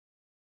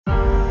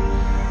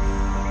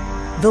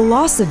The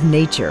loss of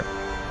nature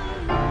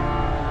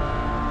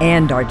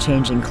and our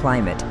changing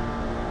climate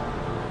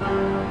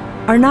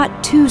are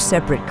not two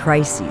separate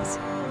crises,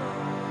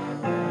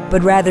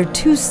 but rather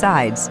two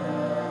sides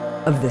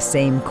of the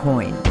same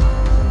coin.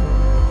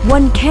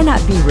 One cannot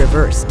be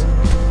reversed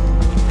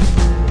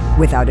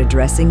without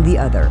addressing the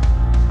other.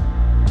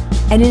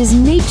 And it is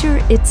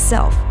nature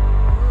itself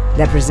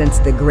that presents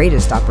the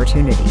greatest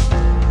opportunity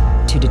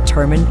to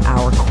determine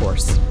our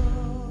course.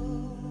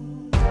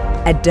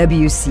 At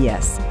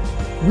WCS,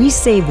 we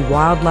save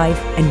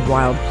wildlife and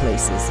wild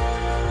places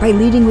by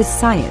leading with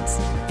science,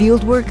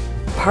 fieldwork,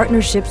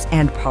 partnerships,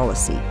 and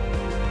policy.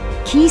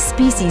 Key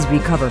species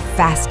recover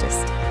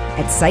fastest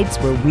at sites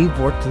where we've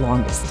worked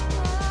longest,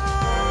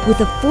 with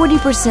a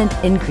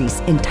 40% increase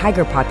in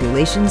tiger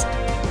populations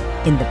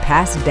in the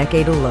past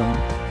decade alone.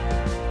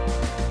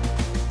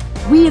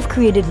 We have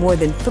created more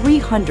than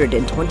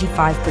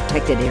 325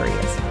 protected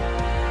areas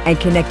and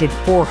connected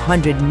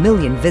 400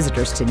 million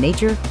visitors to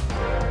nature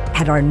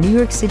at our New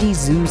York City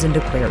zoos and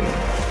aquarium.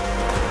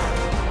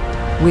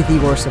 With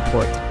your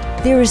support,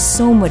 there is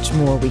so much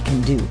more we can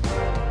do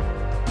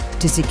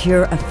to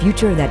secure a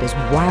future that is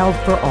wild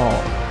for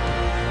all,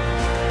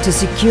 to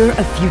secure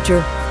a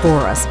future for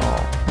us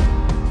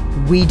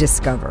all. We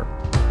discover,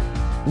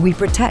 we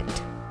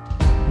protect,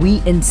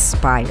 we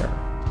inspire.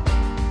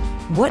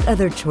 What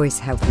other choice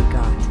have we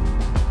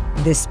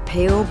got? This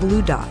pale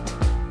blue dot,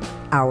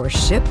 our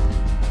ship,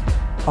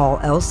 all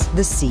else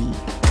the sea.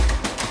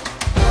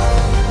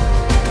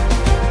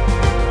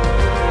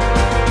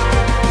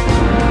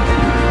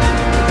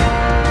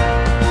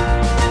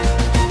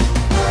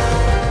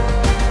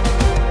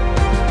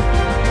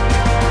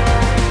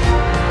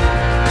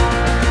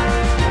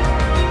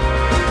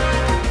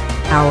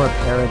 Our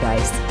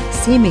paradise,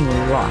 seemingly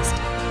lost,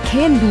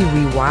 can be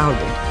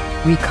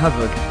rewilded,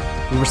 recovered,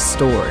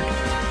 restored.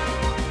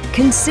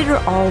 Consider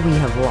all we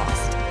have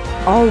lost,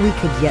 all we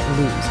could yet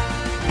lose,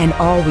 and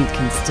all we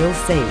can still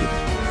save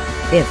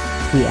if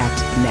we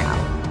act now.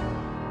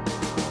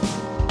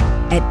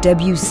 At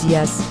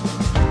WCS,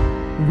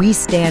 we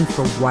stand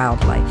for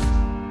wildlife.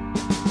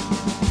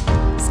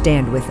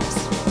 Stand with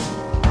us.